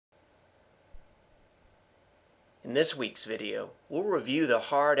In this week's video, we'll review the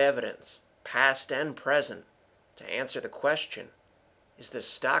hard evidence, past and present, to answer the question, is the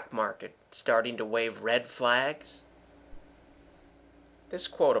stock market starting to wave red flags? This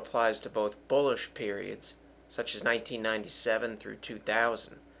quote applies to both bullish periods, such as 1997 through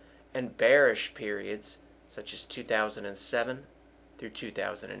 2000, and bearish periods, such as 2007 through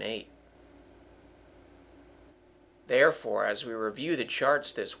 2008. Therefore, as we review the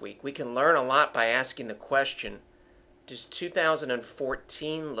charts this week, we can learn a lot by asking the question, does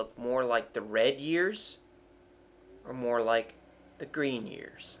 2014 look more like the red years or more like the green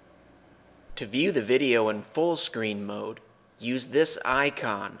years? To view the video in full screen mode, use this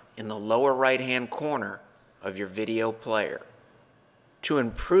icon in the lower right-hand corner of your video player. To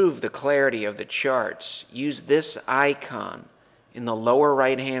improve the clarity of the charts, use this icon in the lower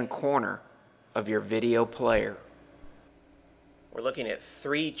right-hand corner of your video player. We're looking at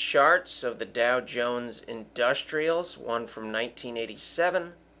three charts of the Dow Jones Industrials, one from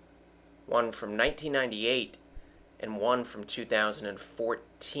 1987, one from 1998, and one from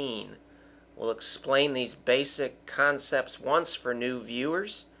 2014. We'll explain these basic concepts once for new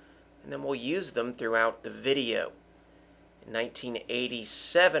viewers, and then we'll use them throughout the video. In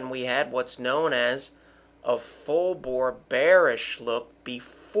 1987, we had what's known as a full-bore bearish look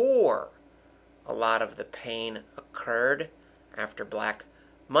before a lot of the pain occurred after Black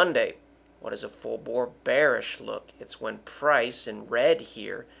Monday. What is a full-bore bearish look? It's when price, in red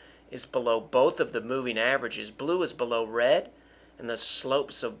here, is below both of the moving averages. Blue is below red, and the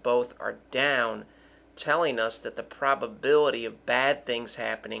slopes of both are down, telling us that the probability of bad things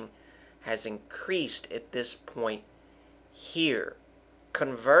happening has increased at this point here.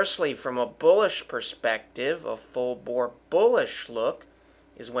 Conversely, from a bullish perspective, a full-bore bullish look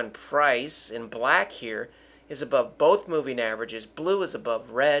is when price, in black here, is above both moving averages, blue is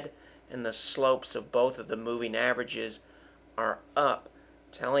above red, and the slopes of both of the moving averages are up,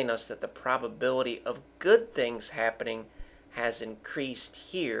 telling us that the probability of good things happening has increased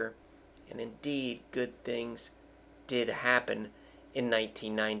here, and indeed good things did happen in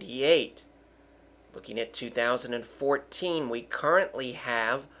 1998. Looking at 2014, we currently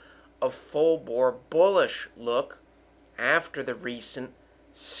have a full-bore bullish look after the recent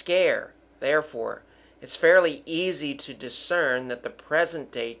scare. Therefore, it's fairly easy to discern that the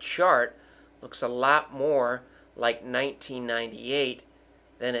present-day chart looks a lot more like 1998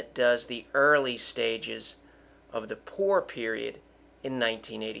 than it does the early stages of the poor period in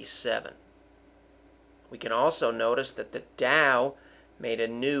 1987. We can also notice that the Dow made a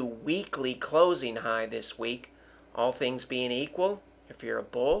new weekly closing high this week. All things being equal, if you're a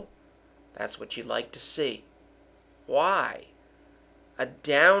bull, that's what you'd like to see. Why? A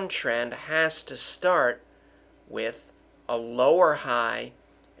downtrend has to start with a lower high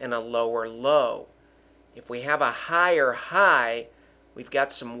and a lower low. If we have a higher high, we've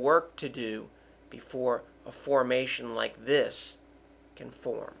got some work to do before a formation like this can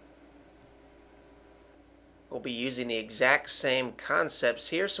form. We'll be using the exact same concepts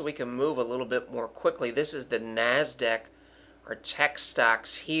here so we can move a little bit more quickly. This is the NASDAQ, or tech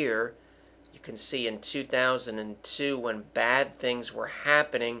stocks here. You can see in 2002, when bad things were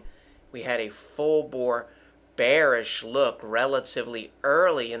happening, we had a full-bore bearish look relatively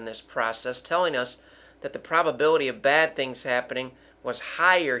early in this process, telling us that the probability of bad things happening was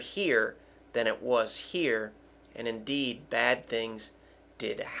higher here than it was here, and indeed bad things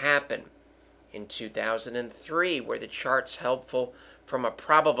did happen. In 2003, were the charts helpful from a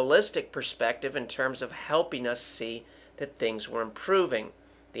probabilistic perspective in terms of helping us see that things were improving?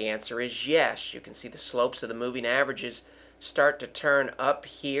 The answer is yes. You can see the slopes of the moving averages start to turn up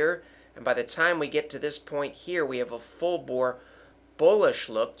here, and by the time we get to this point here, we have a full-bore bullish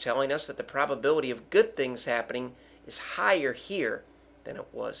look telling us that the probability of good things happening is higher here than it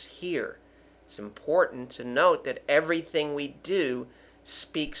was here. It's important to note that everything we do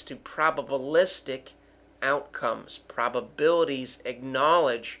speaks to probabilistic outcomes. Probabilities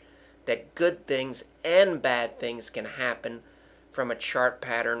acknowledge that good things and bad things can happen from a chart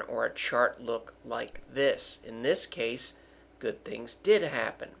pattern or a chart look like this. In this case, good things did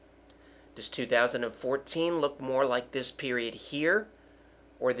happen. Does 2014 look more like this period here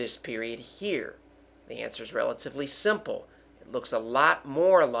or this period here? The answer is relatively simple. It looks a lot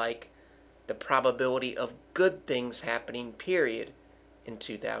more like the probability of good things happening period in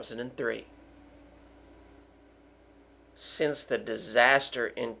 2003. Since the disaster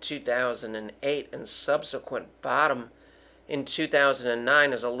in 2008 and subsequent bottom in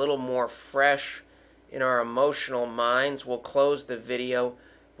 2009 is a little more fresh in our emotional minds, we'll close the video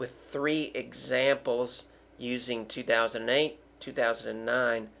with three examples using 2008,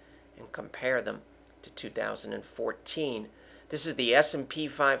 2009, and compare them to 2014. This is the S&P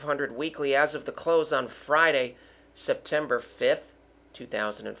 500 weekly as of the close on Friday, September 5th,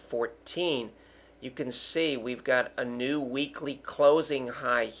 2014. You can see we've got a new weekly closing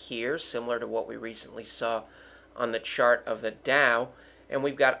high here, similar to what we recently saw on the chart of the Dow, and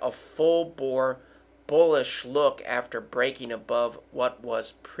we've got a full bore bullish look after breaking above what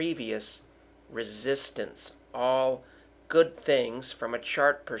was previous resistance. All good things from a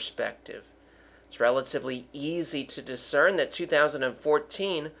chart perspective. It's relatively easy to discern that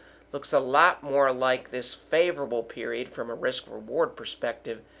 2014 looks a lot more like this favorable period from a risk-reward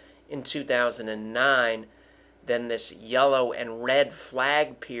perspective in 2009 than this yellow and red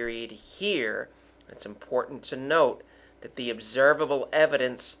flag period here. It's important to note that the observable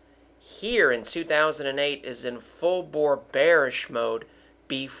evidence here in 2008 is in full bore bearish mode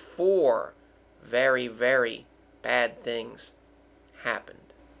before very, very bad things happened.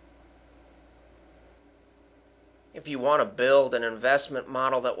 If you want to build an investment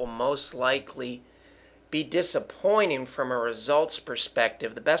model that will most likely be disappointing from a results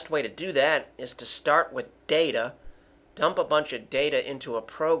perspective, the best way to do that is to start with data, dump a bunch of data into a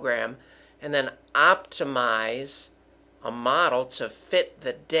program, and then optimize a model to fit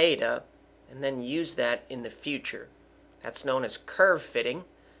the data, and then use that in the future. That's known as curve fitting,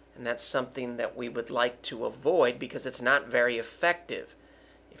 and that's something that we would like to avoid because it's not very effective.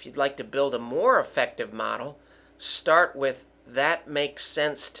 If you'd like to build a more effective model, start with that makes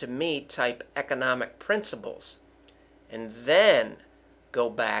sense to me type economic principles, and then go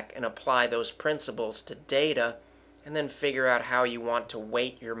back and apply those principles to data, and then figure out how you want to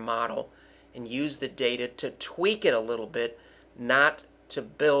weight your model and use the data to tweak it a little bit, not to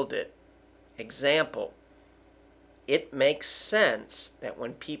build it. Example, it makes sense that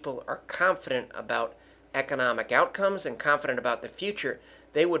when people are confident about economic outcomes and confident about the future,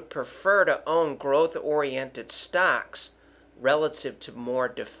 they would prefer to own growth-oriented stocks relative to more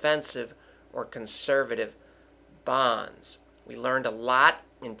defensive or conservative bonds. We learned a lot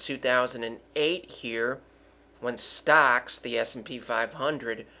in 2008 here when stocks, the S&P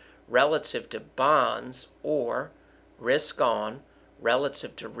 500, relative to bonds, or risk on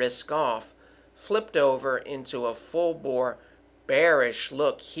relative to risk off, flipped over into a full bore bearish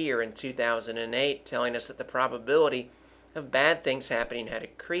look here in 2008, telling us that the probability of bad things happening had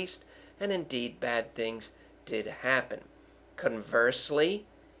increased, and indeed bad things did happen. Conversely,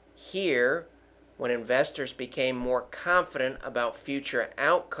 here, when investors became more confident about future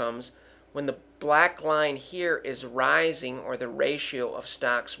outcomes, when the black line here is rising, or the ratio of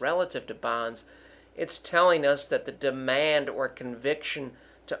stocks relative to bonds, it's telling us that the demand or conviction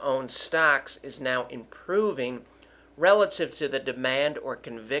to own stocks is now improving relative to the demand or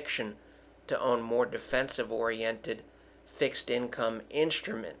conviction to own more defensive-oriented fixed income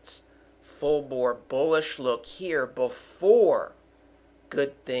instruments. Full bore bullish look here before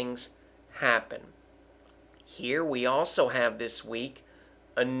good things happen. Here we also have this week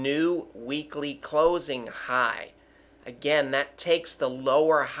a new weekly closing high. Again, that takes the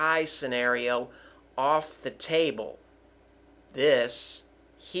lower high scenario off the table. This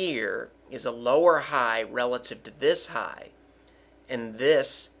here is a lower high relative to this high, and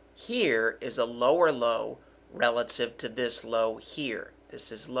this here is a lower low relative to this low here.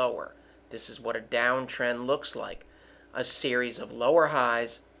 This is lower. This is what a downtrend looks like. A series of lower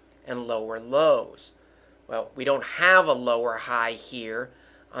highs and lower lows. Well, we don't have a lower high here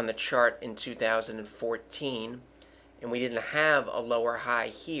on the chart in 2014, and we didn't have a lower high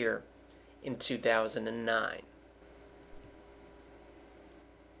here in 2009.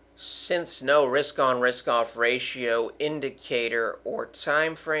 Since no risk-on, risk-off ratio indicator or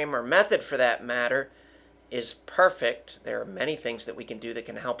time frame or method for that matter is perfect, there are many things that we can do that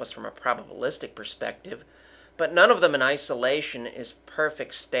can help us from a probabilistic perspective, but none of them in isolation is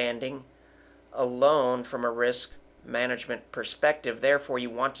perfect standing alone from a risk management perspective. Therefore, you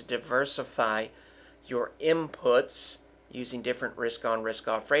want to diversify your inputs using different risk-on,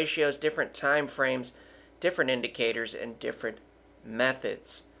 risk-off ratios, different time frames, different indicators, and different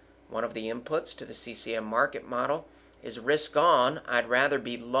methods. One of the inputs to the CCM market model is risk-on. I'd rather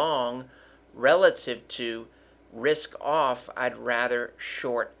be long relative to risk-off. I'd rather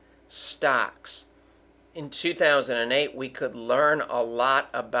short stocks. In 2008, we could learn a lot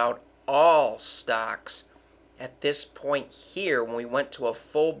about all stocks. At this point here, when we went to a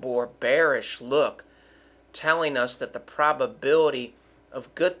full bore bearish look, telling us that the probability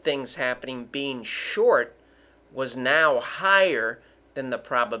of good things happening being short was now higher than the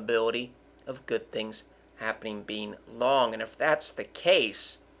probability of good things happening being long. And if that's the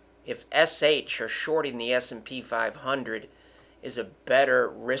case, if SH, or shorting the S&P 500, is a better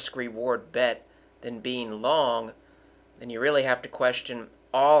risk-reward bet than being long, then you really have to question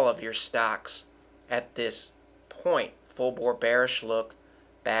all of your stocks at this point. Full bore bearish look,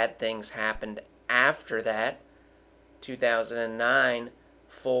 bad things happened after that. 2009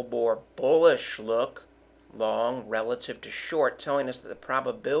 full bore bullish look, long relative to short, telling us that the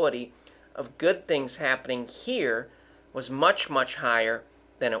probability of good things happening here was much, much higher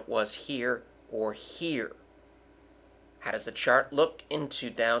than it was here or here. How does the chart look in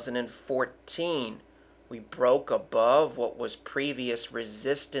 2014? We broke above what was previous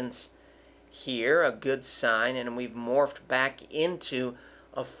resistance here, a good sign, and we've morphed back into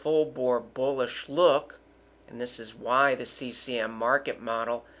a full bore bullish look. And this is why the CCM market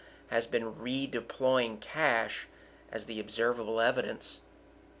model has been redeploying cash as the observable evidence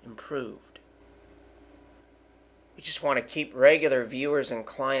improved. We just want to keep regular viewers and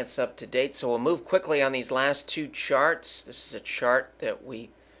clients up to date, so we'll move quickly on these last two charts. This is a chart that we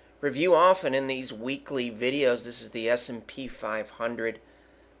review often in these weekly videos. This is the S&P 500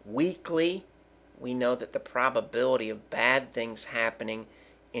 weekly. We know that the probability of bad things happening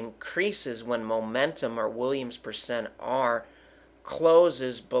increases when momentum, or Williams percent R,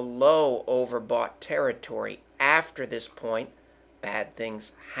 closes below overbought territory. After this point, bad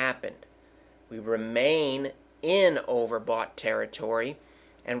things happened. We remain in overbought territory,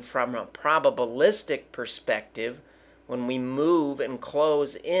 and from a probabilistic perspective, when we move and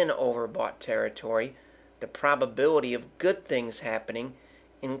close in overbought territory, the probability of good things happening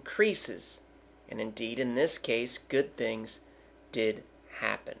increases. And indeed, in this case, good things did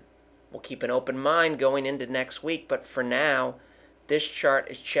happen. We'll keep an open mind going into next week, but for now, this chart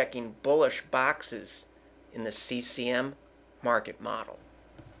is checking bullish boxes in the CCM market model.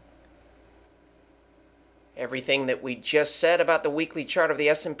 Everything that we just said about the weekly chart of the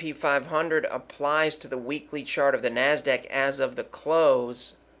S&P 500 applies to the weekly chart of the NASDAQ as of the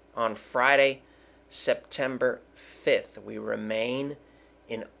close on Friday, September 5th. We remain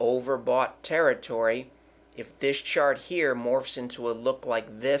in overbought territory. If this chart here morphs into a look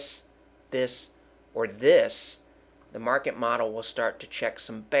like this, or this, the market model will start to check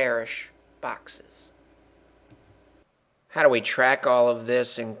some bearish boxes. How do we track all of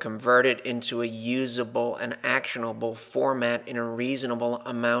this and convert it into a usable and actionable format in a reasonable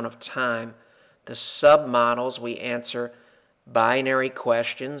amount of time? The submodels, we answer binary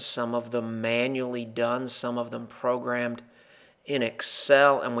questions, some of them manually done, some of them programmed in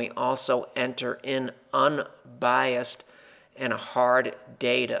Excel, and we also enter in unbiased and hard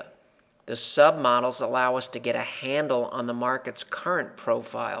data. The submodels allow us to get a handle on the market's current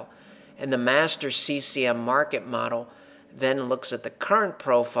profile, and the master CCM market model then looks at the current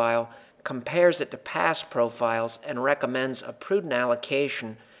profile, compares it to past profiles, and recommends a prudent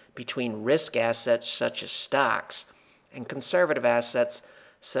allocation between risk assets such as stocks and conservative assets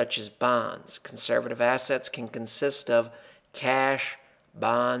such as bonds. Conservative assets can consist of cash,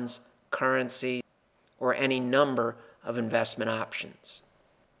 bonds, currency, or any number of investment options.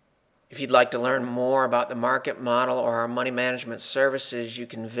 If you'd like to learn more about the market model or our money management services, you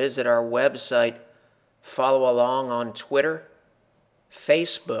can visit our website, follow along on Twitter,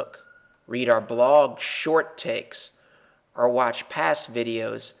 Facebook, read our blog Short Takes, or watch past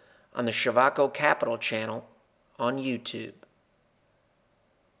videos on the Shavaco Capital channel on YouTube.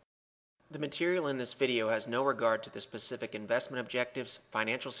 The material in this video has no regard to the specific investment objectives,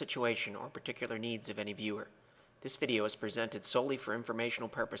 financial situation, or particular needs of any viewer. This video is presented solely for informational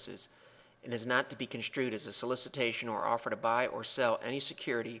purposes and is not to be construed as a solicitation or offer to buy or sell any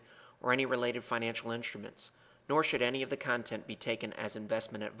security or any related financial instruments, nor should any of the content be taken as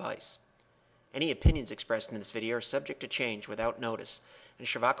investment advice. Any opinions expressed in this video are subject to change without notice, and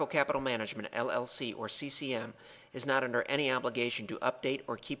Shavaco Capital Management, LLC, or CCM, is not under any obligation to update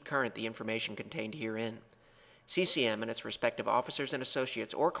or keep current the information contained herein. CCM and its respective officers and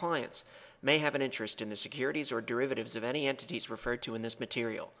associates or clients may have an interest in the securities or derivatives of any entities referred to in this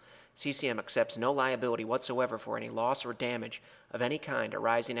material. CCM accepts no liability whatsoever for any loss or damage of any kind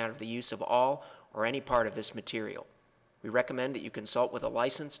arising out of the use of all or any part of this material. We recommend that you consult with a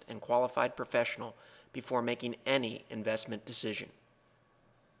licensed and qualified professional before making any investment decision.